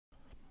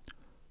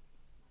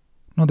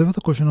Now there was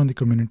a question on the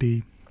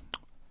community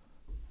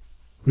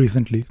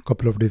recently, a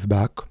couple of days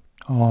back,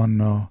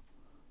 on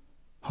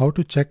how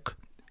to check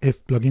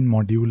if plugin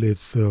module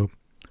is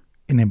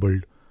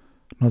enabled.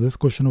 Now this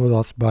question was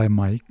asked by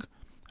Mike,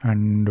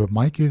 and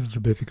Mike is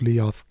basically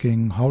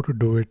asking how to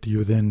do it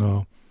using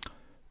a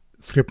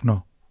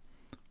scriptner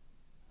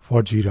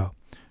for Jira.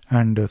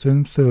 And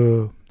since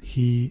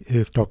he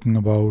is talking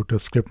about a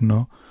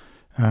scriptner,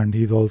 and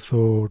he's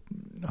also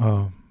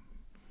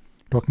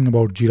talking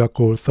about Jira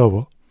Core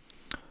Server,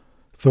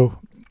 so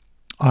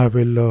I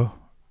will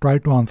try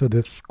to answer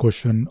this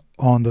question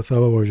on the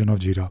server version of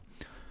Jira.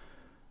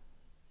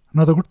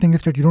 Now the good thing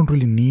is that you don't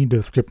really need a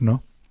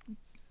scriptner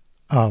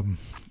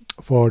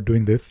for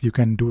doing this. You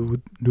can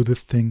do this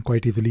thing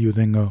quite easily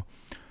using a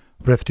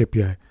REST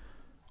API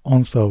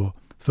on server.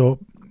 So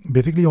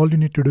basically all you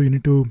need to do, you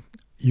need to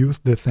use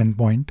this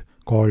endpoint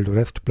called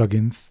REST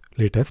plugins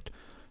latest.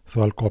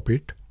 So I'll copy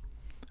it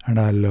and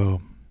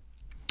I'll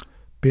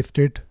paste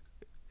it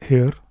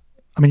here.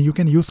 I mean, you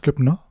can use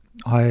scriptner.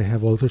 I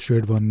have also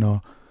shared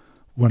one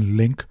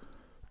link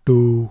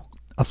to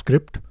a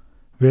script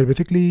where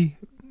basically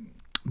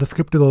the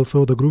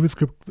Groovy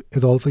script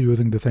is also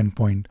using this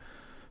endpoint.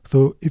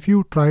 So if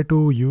you try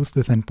to use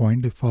this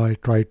endpoint, if I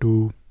try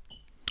to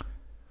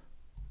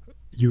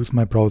use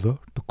my browser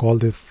to call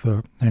this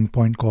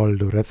endpoint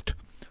called REST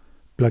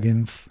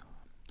plugins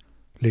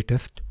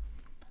latest,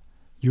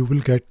 you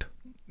will get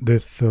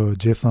this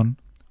JSON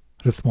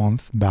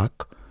response back.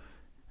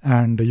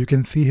 And you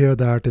can see here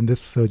that in this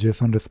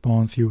JSON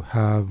response, you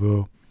have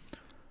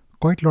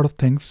quite a lot of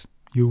things.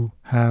 You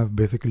have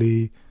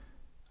basically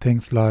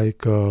things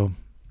like, let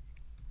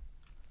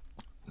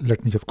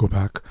me just go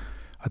back.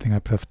 I think I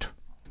pressed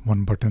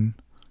one button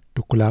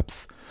to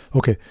collapse.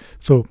 Okay,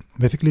 so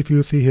basically if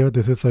you see here,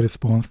 this is a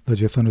response, the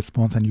JSON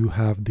response, and you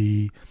have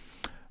the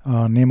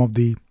name of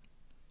the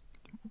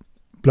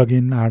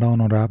plugin, add-on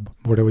or app,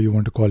 whatever you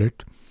want to call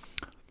it,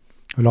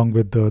 along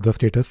with the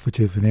status, which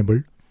is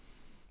enabled.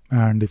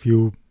 And if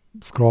you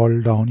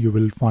scroll down, you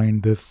will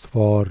find this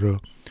for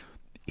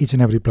each and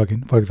every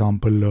plugin. For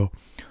example,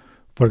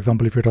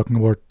 if you're talking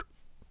about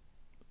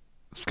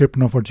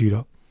scriptner for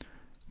Jira,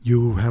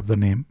 you have the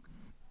name.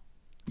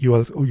 You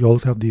also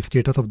have the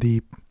status of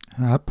the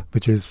app,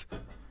 which is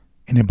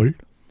enabled,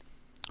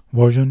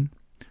 version,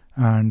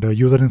 and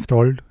user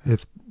installed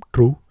is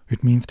true.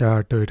 It means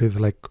that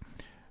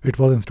it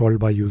was installed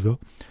by user.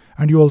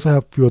 And you also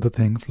have few other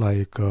things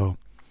like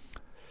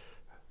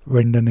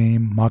vendor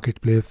name,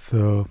 marketplace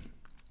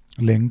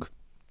link,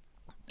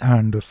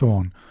 and so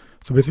on.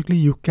 So basically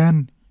you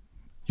can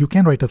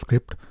write a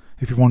script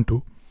if you want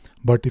to,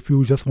 but if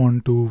you just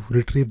want to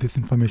retrieve this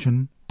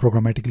information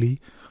programmatically,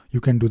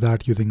 you can do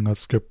that using a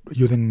script,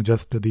 using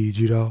just the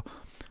Jira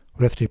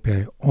REST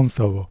API on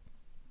server.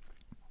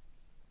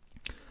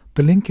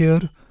 The link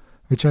here,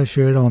 which I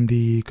shared on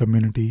the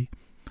community,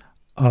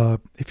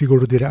 if you go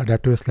to the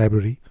AdaptiveOS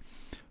library,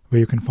 where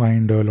you can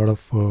find a lot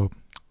of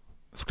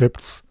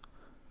scripts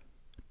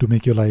to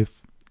make your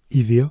life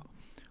easier,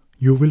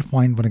 you will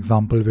find one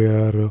example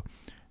where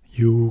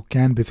you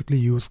can basically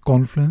use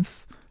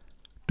Confluence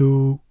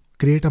to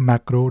create a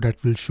macro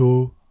that will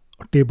show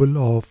a table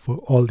of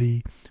all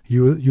the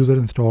user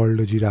installed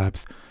Jira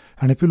apps.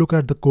 And if you look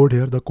at the code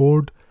here, the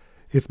code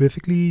is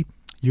basically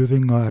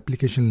using an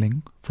application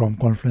link from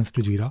Confluence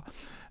to Jira,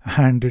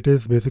 and it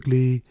is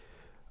basically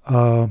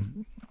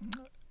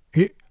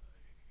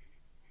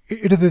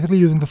it is basically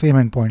using the same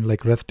endpoint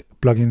like REST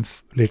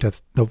plugins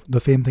latest, the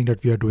same thing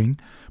that we are doing.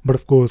 But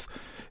of course,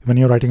 when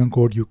you're writing a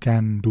code, you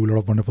can do a lot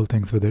of wonderful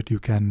things with it. You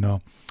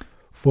can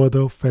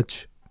further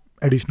fetch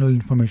additional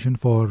information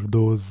for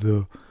those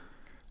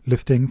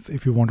listings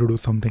if you want to do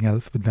something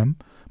else with them.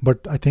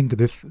 But I think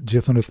this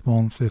JSON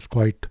response is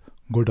quite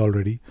good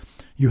already.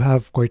 You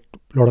have quite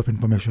a lot of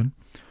information,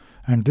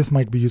 and this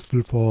might be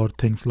useful for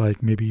things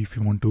like maybe if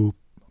you want to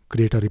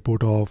create a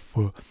report of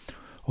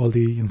all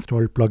the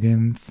installed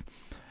plugins,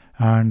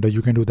 and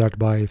you can do that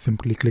by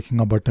simply clicking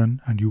a button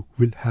and you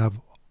will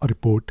have a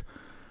report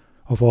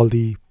of all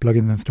the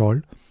plugins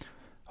installed.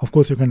 Of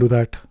course, you can do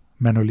that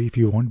manually if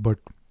you want, but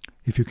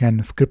if you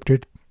can script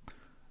it,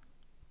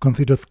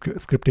 consider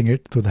scripting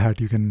it so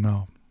that you can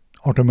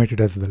automate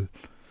it as well.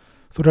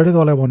 So that is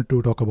all I wanted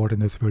to talk about in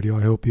this video.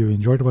 I hope you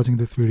enjoyed watching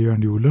this video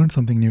and you learned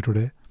something new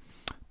today.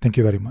 Thank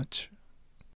you very much.